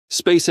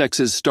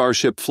SpaceX's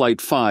Starship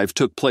Flight 5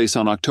 took place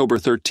on October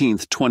 13,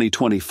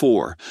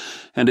 2024,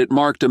 and it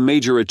marked a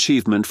major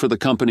achievement for the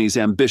company's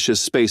ambitious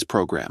space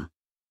program.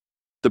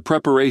 The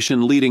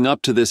preparation leading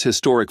up to this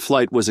historic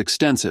flight was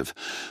extensive,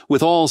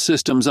 with all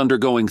systems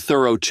undergoing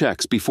thorough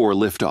checks before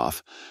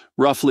liftoff.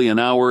 Roughly an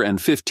hour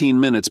and 15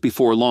 minutes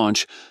before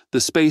launch, the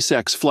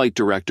SpaceX Flight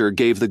Director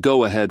gave the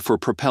go-ahead for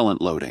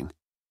propellant loading.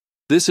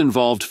 This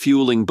involved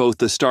fueling both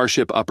the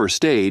Starship upper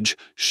stage,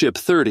 Ship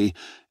 30,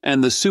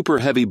 and the Super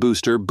Heavy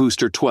booster,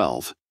 Booster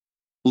 12.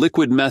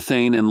 Liquid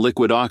methane and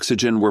liquid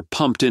oxygen were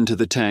pumped into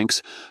the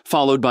tanks,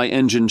 followed by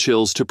engine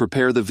chills to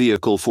prepare the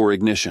vehicle for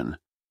ignition.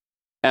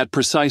 At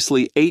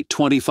precisely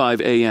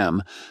 8:25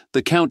 a.m.,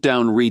 the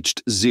countdown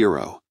reached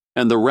 0,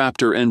 and the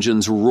Raptor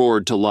engines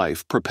roared to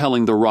life,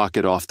 propelling the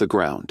rocket off the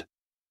ground.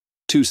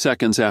 2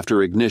 seconds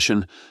after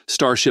ignition,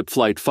 Starship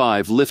Flight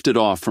 5 lifted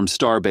off from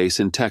Starbase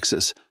in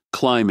Texas,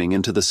 climbing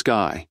into the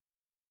sky.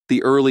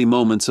 The early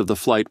moments of the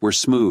flight were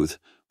smooth,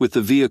 with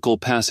the vehicle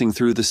passing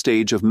through the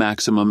stage of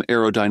maximum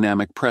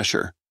aerodynamic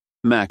pressure,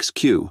 max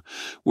Q,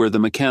 where the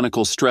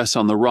mechanical stress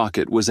on the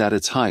rocket was at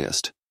its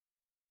highest.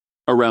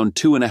 Around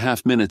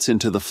 2.5 minutes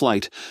into the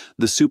flight,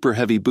 the Super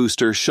Heavy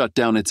booster shut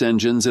down its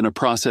engines in a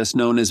process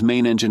known as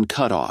main engine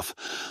cutoff.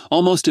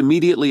 Almost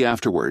immediately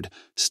afterward,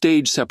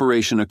 stage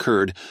separation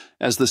occurred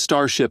as the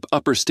Starship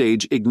upper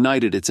stage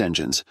ignited its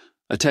engines,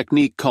 a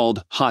technique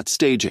called hot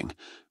staging,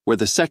 where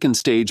the second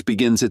stage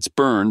begins its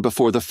burn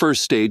before the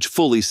first stage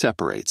fully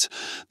separates.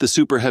 The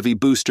Super Heavy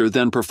booster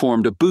then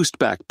performed a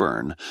boost-back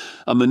burn,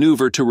 a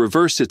maneuver to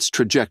reverse its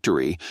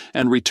trajectory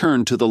and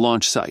return to the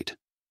launch site.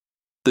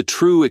 The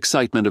true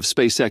excitement of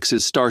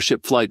SpaceX's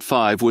Starship Flight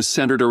 5 was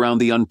centered around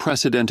the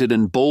unprecedented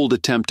and bold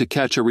attempt to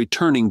catch a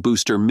returning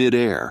booster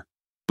mid-air.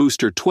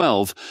 Booster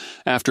 12,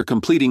 after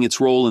completing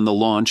its role in the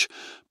launch,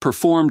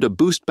 performed a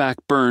boost-back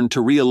burn to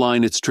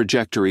realign its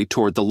trajectory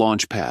toward the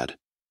launch pad.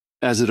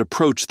 As it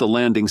approached the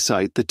landing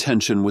site, the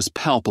tension was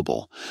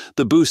palpable.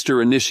 The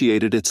booster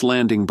initiated its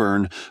landing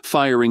burn,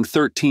 firing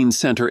 13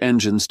 center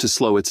engines to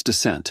slow its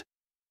descent.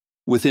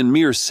 Within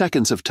mere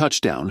seconds of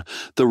touchdown,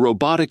 the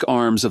robotic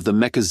arms of the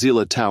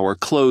Mechazilla tower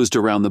closed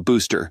around the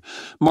booster,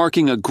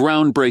 marking a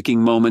groundbreaking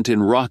moment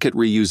in rocket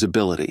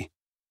reusability.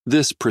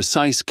 This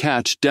precise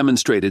catch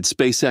demonstrated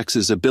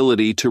SpaceX's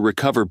ability to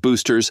recover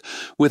boosters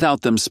without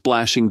them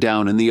splashing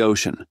down in the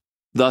ocean,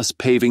 thus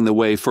paving the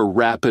way for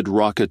rapid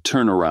rocket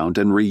turnaround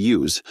and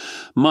reuse.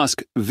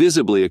 Musk,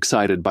 visibly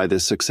excited by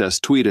this success,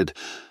 tweeted,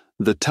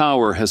 "The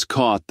tower has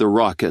caught the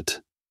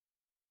rocket."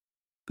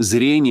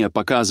 Зрение,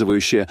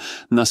 показывающее,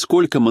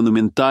 насколько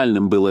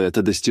монументальным было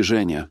это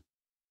достижение.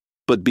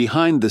 But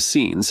behind the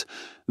scenes,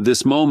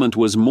 this moment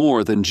was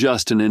more than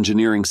just an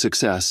engineering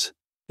success.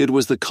 It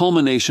was the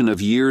culmination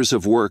of years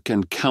of work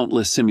and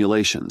countless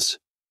simulations.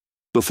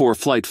 Before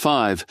Flight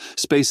 5,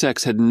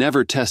 SpaceX had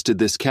never tested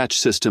this catch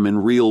system in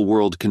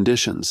real-world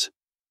conditions.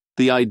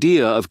 The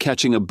idea of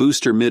catching a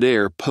booster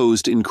mid-air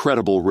posed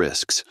incredible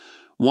risks.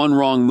 One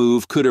wrong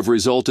move could have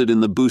resulted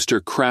in the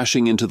booster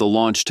crashing into the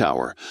launch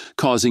tower,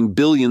 causing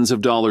billions of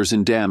dollars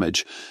in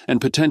damage,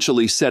 and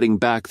potentially setting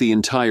back the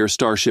entire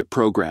Starship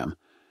program.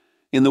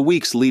 In the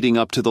weeks leading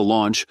up to the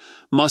launch,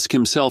 Musk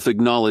himself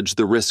acknowledged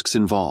the risks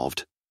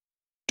involved.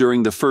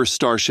 During the first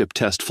Starship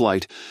test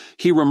flight,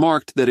 he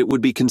remarked that it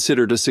would be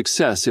considered a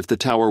success if the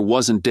tower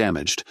wasn't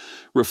damaged,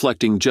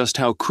 reflecting just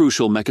how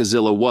crucial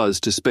Mechazilla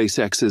was to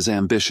SpaceX's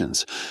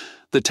ambitions.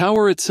 The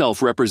tower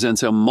itself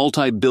represents a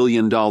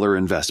multi-billion-dollar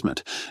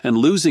investment, and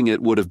losing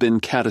it would have been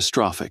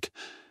catastrophic.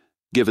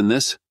 Given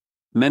this,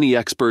 many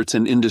experts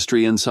and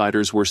industry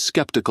insiders were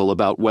skeptical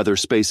about whether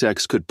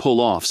SpaceX could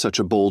pull off such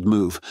a bold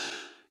move.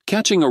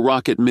 Catching a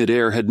rocket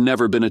mid-air had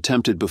never been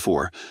attempted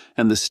before,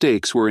 and the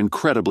stakes were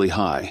incredibly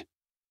high.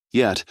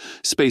 Yet,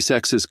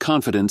 SpaceX's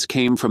confidence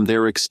came from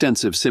their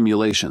extensive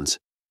simulations.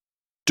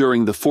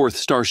 During the fourth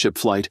Starship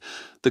flight,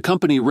 the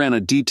company ran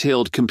a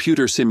detailed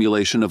computer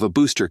simulation of a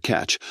booster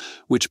catch,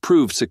 which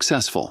proved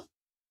successful.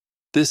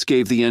 This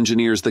gave the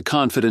engineers the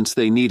confidence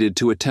they needed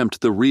to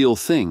attempt the real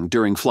thing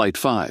during Flight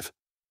 5.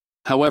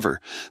 However,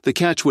 the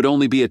catch would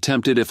only be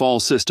attempted if all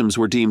systems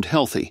were deemed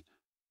healthy,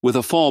 with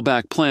a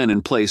fallback plan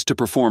in place to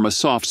perform a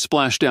soft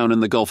splashdown in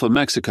the Gulf of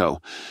Mexico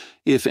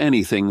if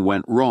anything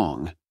went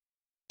wrong.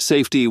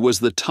 Safety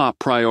was the top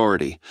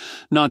priority,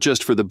 not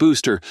just for the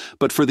booster,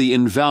 but for the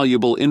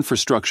invaluable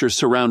infrastructure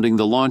surrounding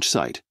the launch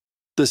site.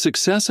 The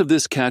success of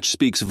this catch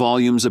speaks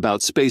volumes about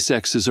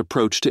SpaceX's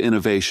approach to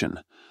innovation.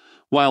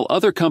 While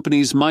other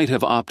companies might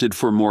have opted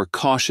for more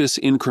cautious,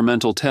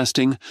 incremental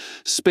testing,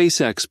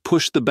 SpaceX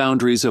pushed the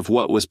boundaries of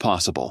what was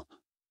possible.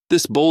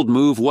 This bold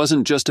move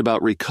wasn't just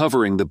about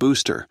recovering the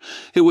booster.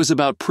 It was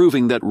about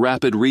proving that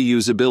rapid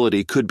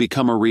reusability could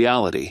become a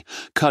reality,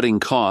 cutting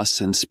costs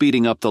and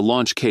speeding up the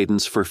launch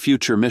cadence for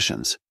future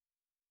missions.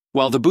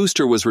 While the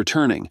booster was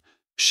returning,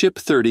 Ship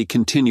 30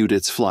 continued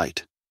its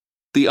flight.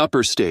 The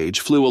upper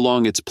stage flew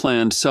along its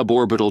planned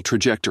suborbital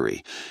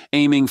trajectory,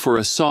 aiming for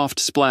a soft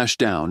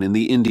splashdown in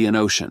the Indian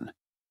Ocean.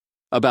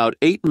 About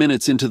 8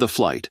 minutes into the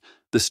flight,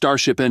 the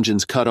Starship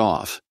engines cut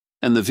off,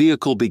 and the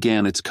vehicle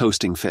began its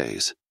coasting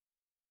phase.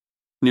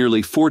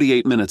 Nearly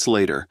 48 minutes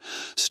later,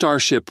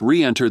 Starship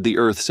re-entered the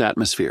Earth's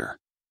atmosphere.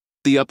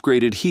 The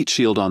upgraded heat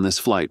shield on this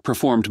flight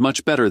performed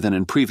much better than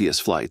in previous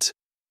flights,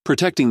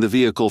 protecting the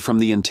vehicle from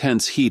the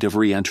intense heat of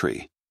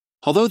re-entry.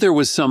 Although there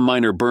was some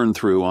minor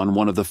burn-through on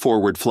one of the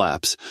forward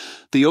flaps,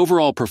 the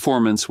overall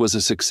performance was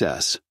a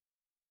success.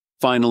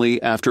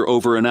 Finally, after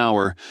over an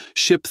hour,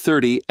 Ship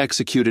 30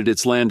 executed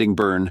its landing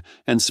burn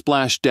and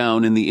splashed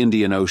down in the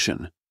Indian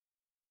Ocean.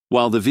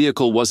 While the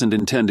vehicle wasn't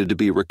intended to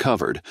be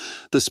recovered,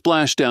 the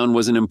splashdown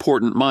was an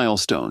important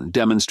milestone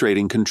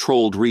demonstrating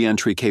controlled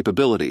re-entry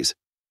capabilities.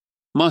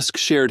 Musk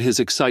shared his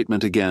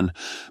excitement again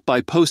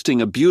by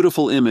posting a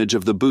beautiful image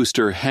of the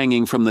booster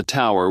hanging from the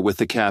tower with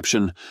the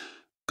caption,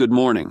 "Good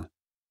morning,"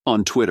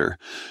 on Twitter,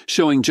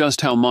 showing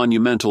just how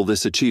monumental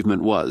this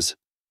achievement was.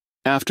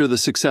 After the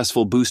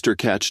successful booster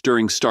catch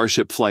during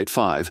Starship Flight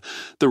 5,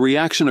 the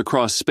reaction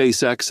across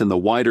SpaceX and the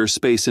wider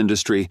space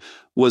industry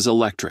was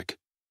electric.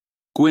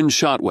 Gwynne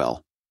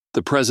Shotwell,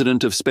 the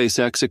president of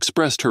SpaceX,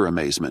 expressed her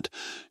amazement,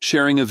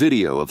 sharing a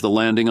video of the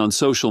landing on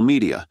social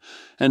media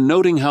and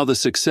noting how the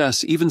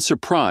success even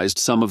surprised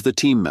some of the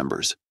team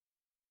members.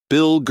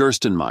 Bill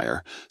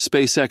Gerstenmaier,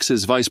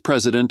 SpaceX's vice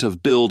president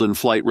of build and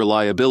flight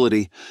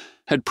reliability,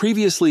 had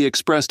previously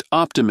expressed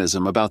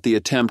optimism about the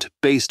attempt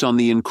based on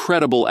the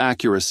incredible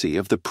accuracy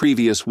of the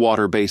previous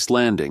water-based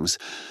landings,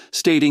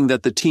 stating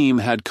that the team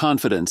had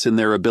confidence in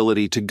their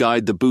ability to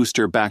guide the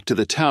booster back to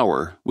the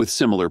tower with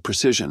similar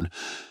precision.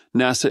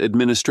 NASA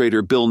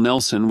Administrator Bill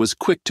Nelson was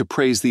quick to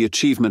praise the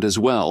achievement as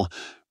well,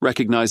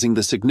 recognizing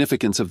the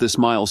significance of this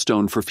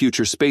milestone for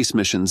future space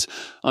missions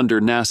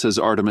under NASA's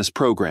Artemis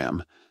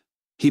program.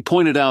 He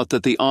pointed out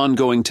that the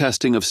ongoing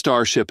testing of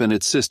Starship and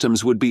its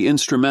systems would be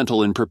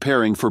instrumental in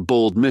preparing for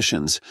bold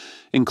missions,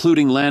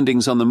 including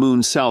landings on the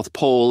Moon's South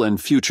Pole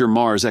and future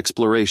Mars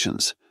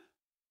explorations.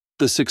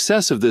 The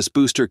success of this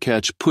booster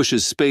catch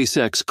pushes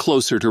SpaceX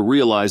closer to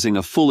realizing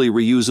a fully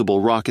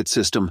reusable rocket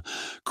system,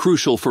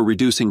 crucial for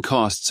reducing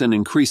costs and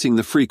increasing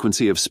the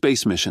frequency of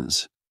space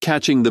missions.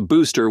 Catching the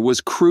booster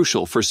was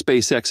crucial for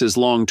SpaceX's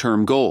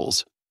long-term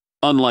goals.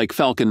 Unlike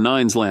Falcon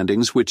 9's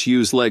landings, which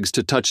use legs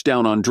to touch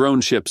down on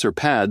drone ships or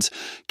pads,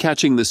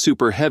 catching the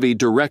Super Heavy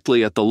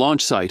directly at the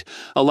launch site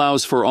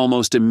allows for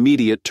almost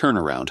immediate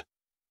turnaround.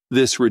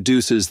 This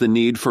reduces the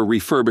need for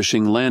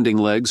refurbishing landing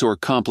legs or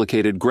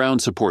complicated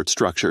ground support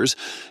structures,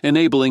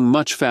 enabling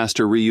much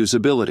faster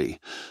reusability,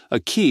 a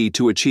key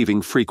to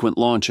achieving frequent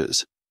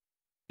launches.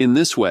 In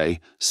this way,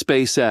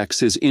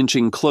 SpaceX is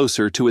inching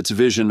closer to its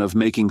vision of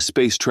making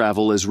space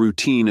travel as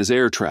routine as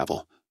air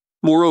travel.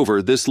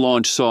 Moreover, this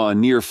launch saw a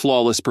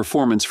near-flawless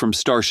performance from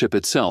Starship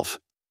itself.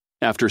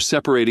 After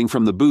separating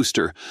from the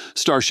booster,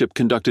 Starship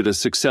conducted a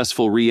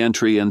successful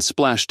re-entry and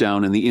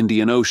splashdown in the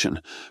Indian Ocean,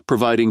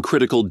 providing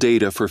critical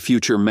data for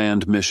future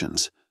manned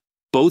missions.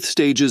 Both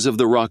stages of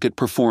the rocket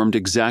performed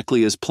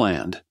exactly as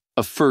planned,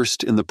 a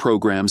first in the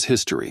program's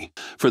history.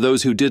 For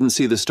those who didn't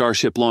see the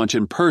Starship launch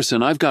in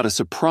person, I've got a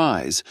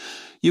surprise.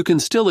 You can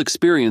still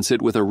experience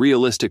it with a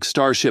realistic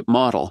Starship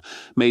model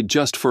made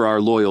just for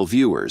our loyal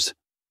viewers.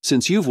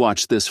 Since you've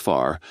watched this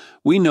far,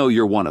 we know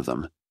you're one of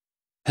them.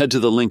 Head to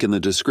the link in the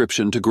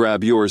description to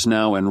grab yours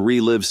now and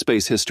relive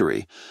space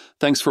history.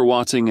 Thanks for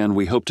watching, and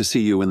we hope to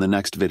see you in the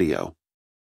next video.